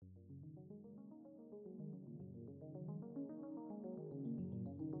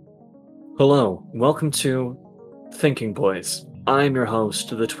Hello, welcome to Thinking Boys. I'm your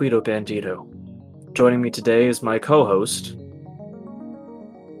host, the Tweedo Bandito. Joining me today is my co-host.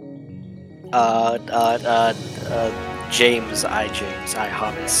 James, I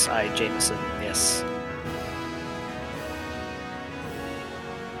Hobbes, I Jameson, yes.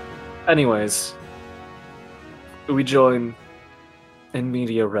 Anyways, we join in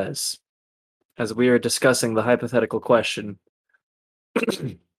media res, as we are discussing the hypothetical question.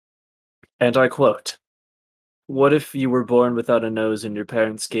 And I quote, what if you were born without a nose and your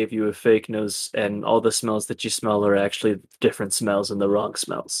parents gave you a fake nose and all the smells that you smell are actually different smells and the wrong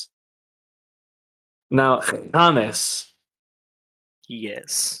smells? Now, Thomas,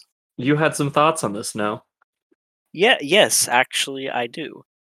 Yes. you had some thoughts on this, no? Yes, actually I do.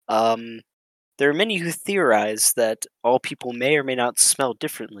 There are many who theorize that all people may or may not smell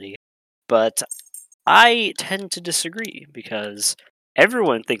differently, but I tend to disagree because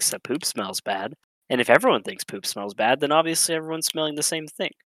everyone thinks that poop smells bad, and if everyone thinks poop smells bad, then obviously everyone's smelling the same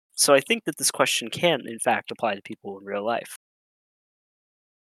thing. So I think that this question can, in fact, apply to people in real life.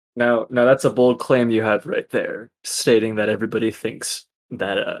 Now that's a bold claim you have right there, stating that everybody thinks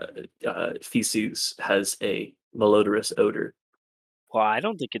that feces has a malodorous odor. Well, I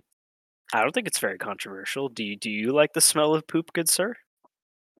don't think it's very controversial. Do you like the smell of poop, good sir?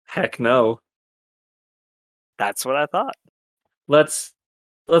 Heck no. That's what I thought. Let's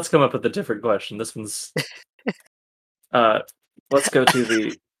come up with a different question. This one's uh let's go to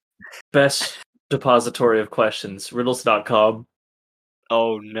the best depository of questions, riddles.com.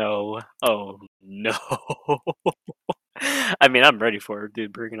 Oh no. Oh no. I mean, I'm ready for it,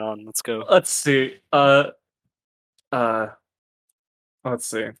 dude. Bring it on. Let's go. Let's see. Uh let's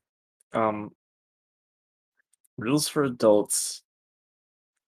see. Um Riddles for adults.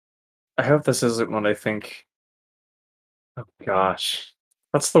 I hope this isn't what I think. Oh gosh.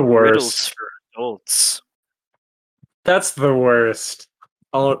 That's the Riddles worst. for adults. That's the worst.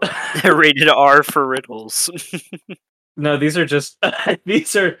 Oh Rated R for riddles. no, these are just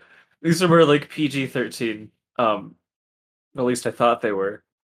these are more like PG-13. At least I thought they were.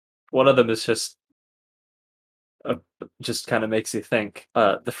 One of them is uh, just kind of makes you think.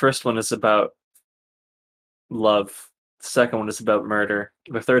 The first one is about love. The second one is about murder.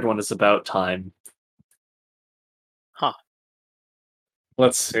 The third one is about time. Huh.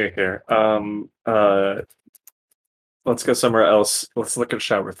 Let's see here. Let's go somewhere else. Let's look at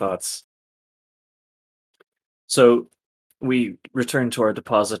shower thoughts. So we return to our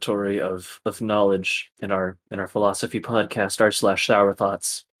depository of knowledge in our philosophy podcast, r/sour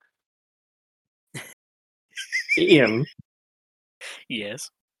thoughts. Ian, Yes.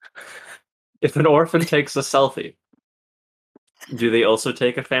 if an orphan takes a selfie, do they also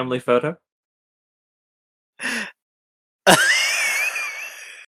take a family photo?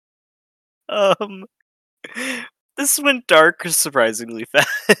 um this went dark surprisingly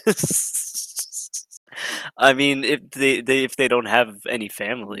fast. I mean, if they don't have any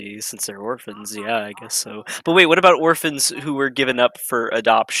family since they're orphans, yeah, I guess so. But wait, what about orphans who were given up for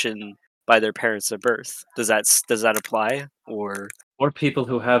adoption by their parents at birth? Does that apply? Or Or people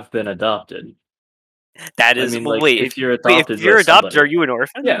who have been adopted? that I is mean, well, like, if you're if adopted you're with adopted, somebody. are you an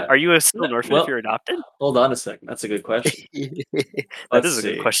orphan? Yeah. Are you still No, an orphan if well, you're adopted? hold on a second. That's a good question. That Let's is a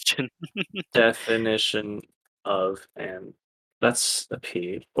good see. question. Definition of an. That's a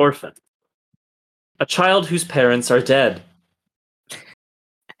P. Orphan. A child whose parents are dead.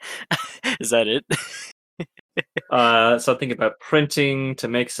 Is that it? Something about printing to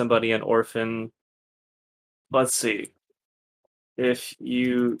make somebody an orphan. Let's see. If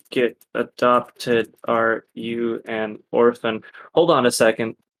you get adopted, are you an orphan? Hold on a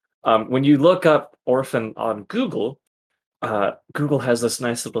second. When you look up orphan on Google, Google has this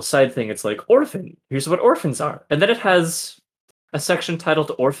nice little side thing. It's like orphan. Here's what orphans are, and then it has a section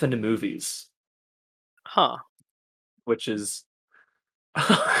titled "Orphan Movies," Huh. which is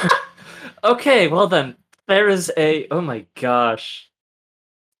okay. Well then, there is a. Oh my gosh!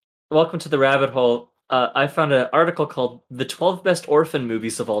 Welcome to the rabbit hole. I found an article called "The 12 Best Orphan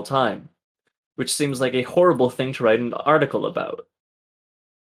Movies of All Time," which seems like a horrible thing to write an article about.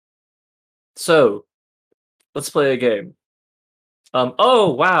 So, let's play a game.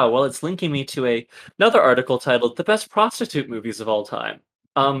 Oh wow, well it's linking me to another article titled "The Best Prostitute Movies of All Time."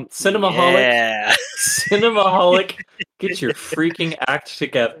 Cinemaholic, Yeah. Cinemaholic, get your freaking act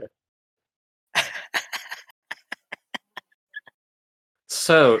together.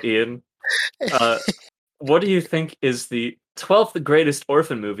 So, Ian, uh, what do you think is the 12th greatest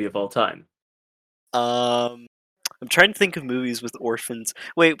orphan movie of all time? Um, I'm trying to think of movies with orphans.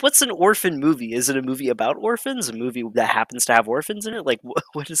 Wait, what's an orphan movie? Is it a movie about orphans? A movie that happens to have orphans in it? Like,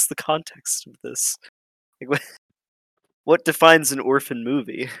 what is the context of this? Like, what defines an orphan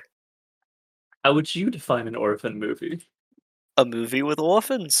movie? How would you define an orphan movie? A movie with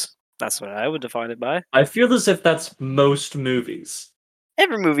orphans. That's what I would define it by. I feel as if that's most movies.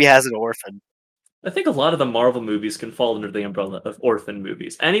 Every movie has an orphan. I think a lot of the Marvel movies can fall under the umbrella of orphan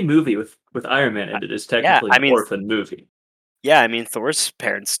movies. Any movie with Iron Man in it is Yeah, technically I an mean, orphan movie. yeah, I mean, Thor's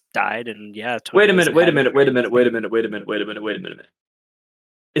parents died, and yeah, Wait totally a minute, doesn't wait a have minute, any. wait a minute, wait a minute, wait a minute, wait a minute, wait a minute, wait a minute.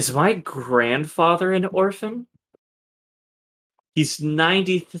 Is my grandfather an orphan? He's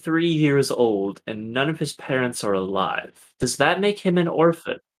 93 years old and none of his parents are alive. Does that make him an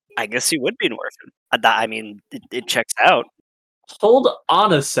orphan? I guess he would be an orphan. I mean, it checks out. Hold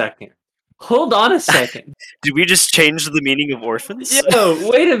on a second. Hold on a second. Did we just change the meaning of orphans? Yo,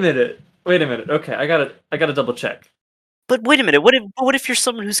 wait a minute. Wait a minute. Okay, I gotta double check. But wait a minute. What if you're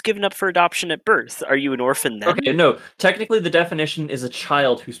someone who's given up for adoption at birth? Are you an orphan then? Okay, no. Technically the definition is a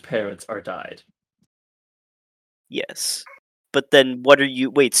child whose parents are died. Yes. But then what are you?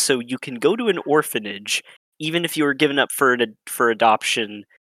 Wait, so you can go to an orphanage even if you were given up for adoption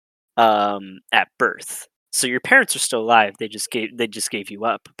at birth. So your parents are still alive. They just gave you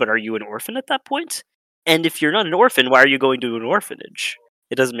up. But are you an orphan at that point? And if you're not an orphan, why are you going to an orphanage?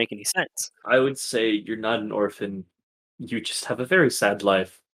 It doesn't make any sense. I would say you're not an orphan. You just have a very sad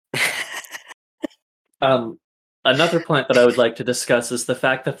life. Another point that I would like to discuss is the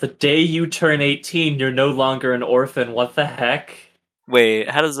fact that the day you turn 18, you're no longer an orphan. What the heck? Wait,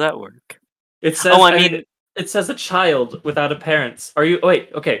 how does that work? It says, Oh, I I mean, mean, it says a child without a parents. Are you, wait,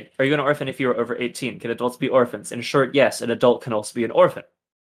 okay. Are you an orphan if you are over 18? Can adults be orphans? In short, yes, an adult can also be an orphan.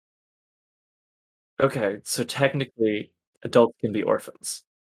 Okay, so technically, adults can be orphans.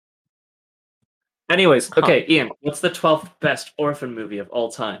 Anyways, huh. okay, Ian, what's the 12th best orphan movie of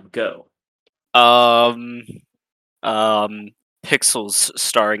all time? Go. Um, Pixels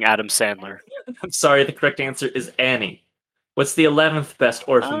starring Adam Sandler. I'm sorry, the correct answer is Annie. What's the 11th best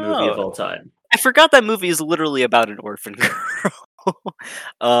orphan movie of Oh, all time? I forgot that movie is literally about an orphan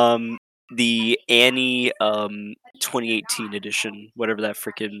girl. The Annie 2018 edition, whatever that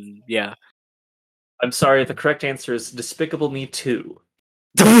freaking yeah. I'm sorry, the correct answer is Despicable Me 2.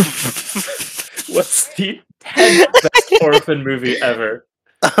 What's the 10th best orphan movie ever?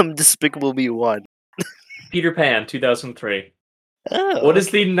 Despicable Me 1. Peter Pan, 2003. Oh, What is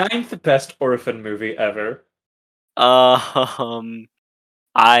the 9th best orphan movie ever? I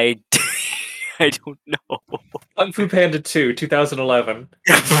I don't know. Kung Fu Panda 2, 2011.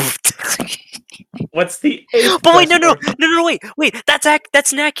 What's the 8th But wait, best orphan? no, wait.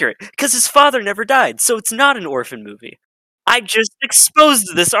 That's inaccurate because his father never died, so it's not an orphan movie. I just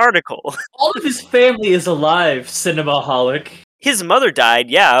exposed this article. All of his family is alive, Cinemaholic. His mother died,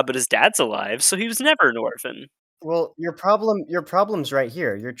 yeah, but his dad's alive, so he was never an orphan. Well, your problem's right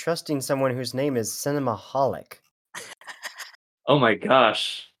here. You're trusting someone whose name is Cinemaholic. Oh my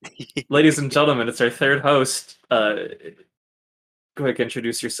gosh. Ladies and gentlemen, it's our third host. Go ahead,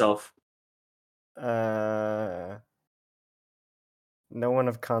 introduce yourself. No one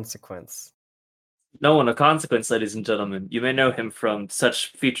of consequence. No one of consequence, ladies and gentlemen. You may know him from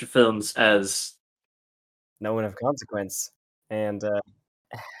such feature films as No one of consequence. And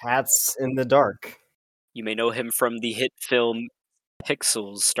Hats in the Dark. You may know him from the hit film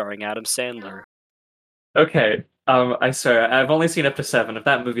Pixels starring Adam Sandler. okay. I swear, I've only seen up to 7. If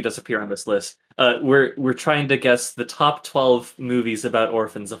that movie does appear on this list, we're trying to guess the top 12 movies about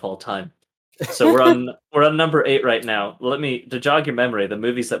orphans of all time. So we're on number 8 right now. To jog your memory, the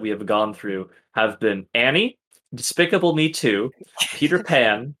movies that we have gone through have been Annie, Despicable Me 2, Peter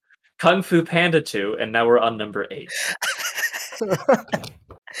Pan, Kung Fu Panda 2, and now we're on number 8.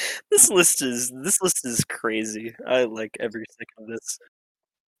 This list is crazy. I like every second of this.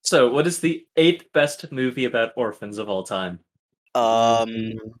 So, what is the 8th best movie about orphans of all time?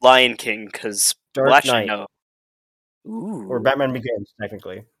 Lion King, because Dark Knight. no. Ooh. Or Batman Begins,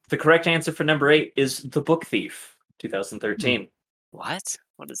 technically. The correct answer for number 8 is The Book Thief, 2013. What?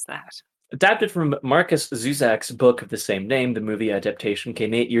 What is that? Adapted from Marcus Zuzak's book of the same name, the movie adaptation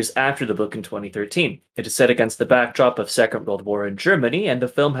came 8 years after the book in 2013. It is set against the backdrop of Second World War in Germany, and the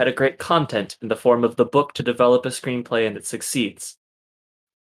film had a great content in the form of the book to develop a screenplay, and it succeeds.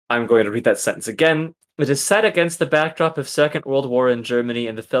 I'm going to read that sentence again. It is set against the backdrop of Second World War in Germany,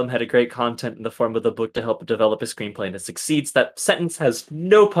 and the film had a great content in the form of the book to help develop a screenplay, and it succeeds. That sentence has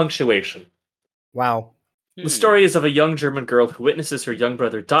no punctuation. Wow. The story is of a young German girl who witnesses her young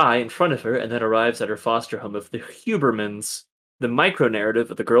brother die in front of her and then arrives at her foster home of the Hubermans. The micro-narrative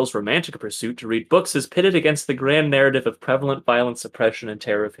of the girl's romantic pursuit to read books is pitted against the grand narrative of prevalent violence, oppression, and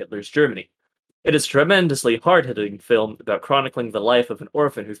terror of Hitler's Germany. It is a tremendously hard-hitting film about chronicling the life of an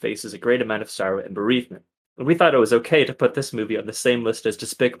orphan who faces a great amount of sorrow and bereavement. And we thought it was okay to put this movie on the same list as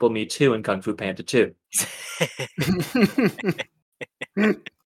Despicable Me 2 and Kung Fu Panda 2.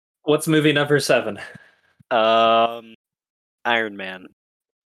 What's movie number 7? Iron Man.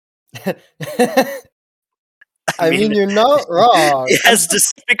 I mean, you're not wrong. It has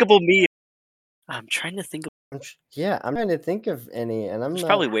Despicable Me. I'm trying to think of. I'm trying to think of any, and There's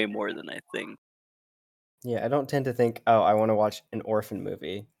probably way more than I think. Yeah, I don't tend to think, oh, I want to watch an orphan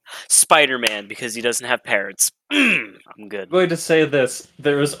movie. Spider-Man, because he doesn't have parents. I'm good. I'm going to say this.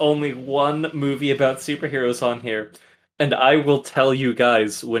 There is only one movie about superheroes on here, and I will tell you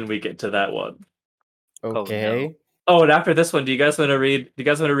guys when we get to that one. Okay. Oh, and after this one, do you guys want to read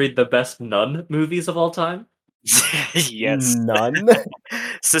the best nun movies of all time? Yes. None.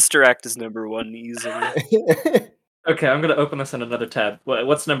 Sister Act is number 1 easily. Okay, I'm gonna open this in another tab.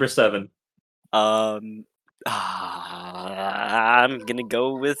 What's number 7? I'm gonna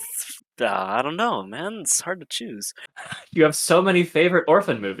go with I don't know, man. It's hard to choose. You have so many favorite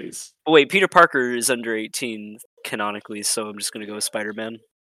orphan movies. Oh, wait, Peter Parker is under 18 canonically, so I'm just gonna go with Spider-Man.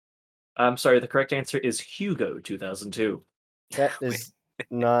 I'm sorry, the correct answer is Hugo 2002. That is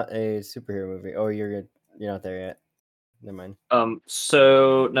not a superhero movie. Oh, you're not there yet. Never mind.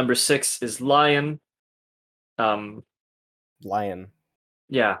 So number 6 is Lion. Lion.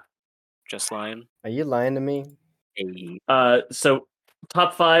 Yeah. Just Lion. Are you lying to me? Hey. So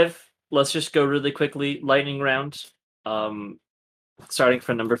top 5. Let's just go really quickly. Lightning round. Starting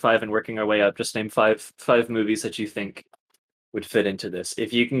from number 5 and working our way up. Just name five movies that you think would fit into this.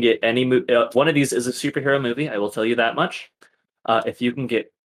 If you can get any one of these is a superhero movie, I will tell you that much. If you can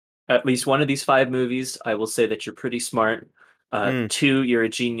get at least one of these 5 movies, I will say that you're pretty smart. 2, you're a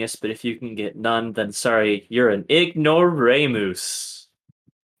genius, but if you can get none, then sorry, you're an ignoramus.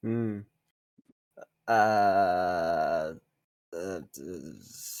 Nacho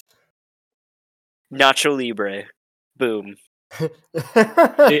Libre. Boom.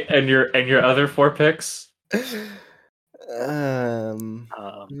 And your other 4 picks?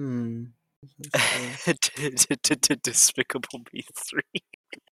 Despicable Me 3.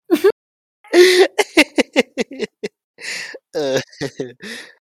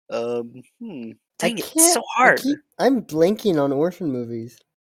 Dang it, it's so hard. I'm blanking on orphan movies.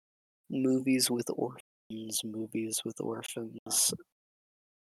 Movies with orphans.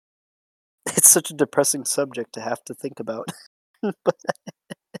 It's such a depressing subject to have to think about.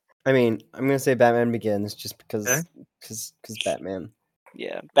 I mean, I'm gonna say Batman Begins just because Batman.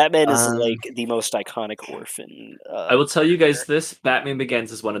 Yeah, Batman is like the most iconic orphan. I will tell you guys this: Batman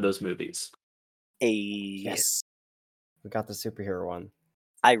Begins is one of those movies. Yes, we got the superhero one.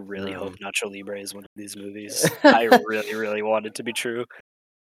 I really hope Nacho Libre is one of these movies. I really, really want it to be true.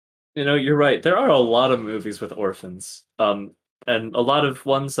 You know, you're right. There are a lot of movies with orphans, and a lot of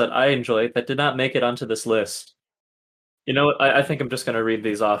ones that I enjoy that did not make it onto this list. You know, I think I'm just going to read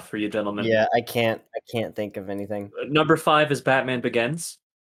these off for you, gentlemen. Yeah, I can't think of anything. Number 5 is Batman Begins.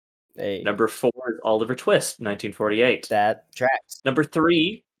 Hey. Number 4 is Oliver Twist, 1948. That tracks. Number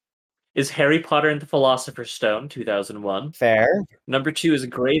 3 is Harry Potter and the Philosopher's Stone, 2001. Fair. Number 2 is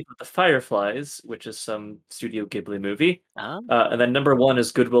Grave with the Fireflies, which is some Studio Ghibli movie. And then number 1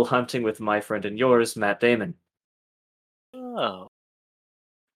 is Good Will Hunting with My Friend and Yours, Matt Damon. Oh.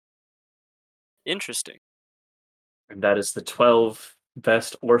 Interesting. And that is the 12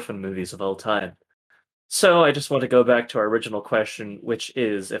 best orphan movies of all time. So I just want to go back to our original question, which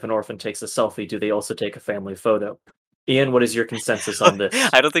is, if an orphan takes a selfie, do they also take a family photo? Ian, what is your consensus on this?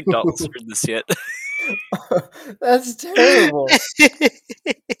 I don't think Dalton's heard this yet. That's terrible.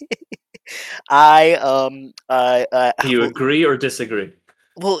 Do you agree or disagree?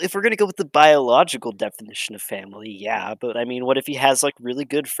 Well, if we're gonna go with the biological definition of family, yeah. But I mean, what if he has like really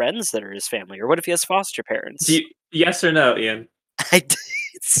good friends that are his family, or what if he has foster parents? Yes or no, Ian? It's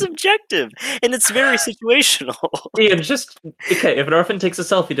subjective, and it's very situational. Ian, okay. If an orphan takes a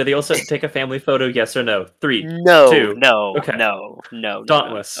selfie, do they also take a family photo? Yes or no? 3, No, 2. no, Okay. no.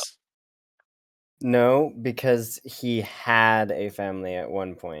 Dauntless. No, because he had a family at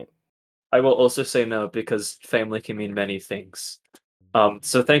one point. I will also say no, because family can mean many things.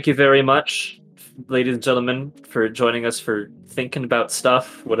 So thank you very much, ladies and gentlemen, for joining us for Thinking About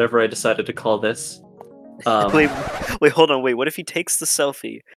Stuff, whatever I decided to call this. Wait, hold on. Wait, what if he takes the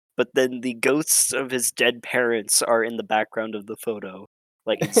selfie, but then the ghosts of his dead parents are in the background of the photo?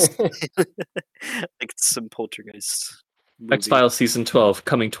 Like it's like some poltergeist movie. X-Files Season 12,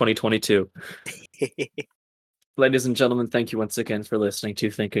 coming 2022. ladies and gentlemen, thank you once again for listening to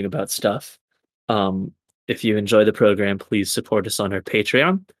Thinking About Stuff. If you enjoy the program, please support us on our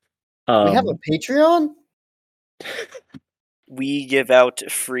Patreon. We have a Patreon? We give out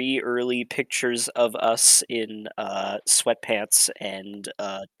free early pictures of us in sweatpants and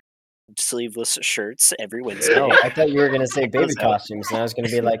sleeveless shirts every Wednesday. Oh, I thought you were gonna say baby Goes out. costumes, and I was gonna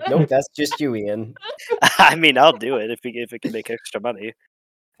be like, nope, that's just you, Ian. I mean, I'll do it if it can make extra money.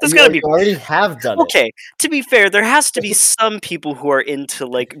 There's You, gotta be. you already have done it. Okay, to be fair, there has to be some people who are into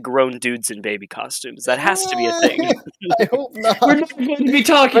like grown dudes in baby costumes. That has to be a thing. I hope not. We're not going to be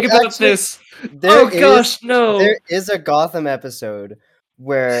talking But about actually, this. There Oh gosh, no. There is a Gotham episode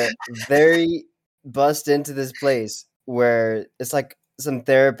where they bust into this place where it's like some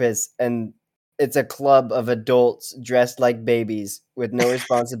therapists, and it's a club of adults dressed like babies with no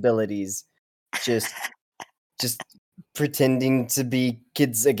responsibilities, just pretending to be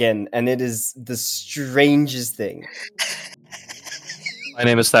kids again, and it is the strangest thing. My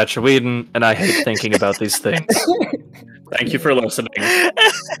name is Thatcher Whedon, and I hate thinking about these things. Thank you for listening.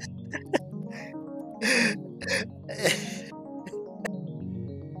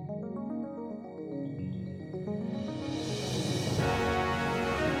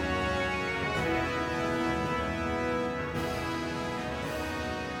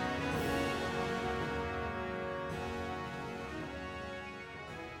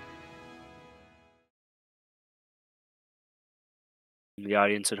 The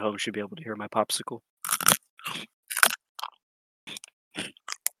audience at home should be able to hear my popsicle.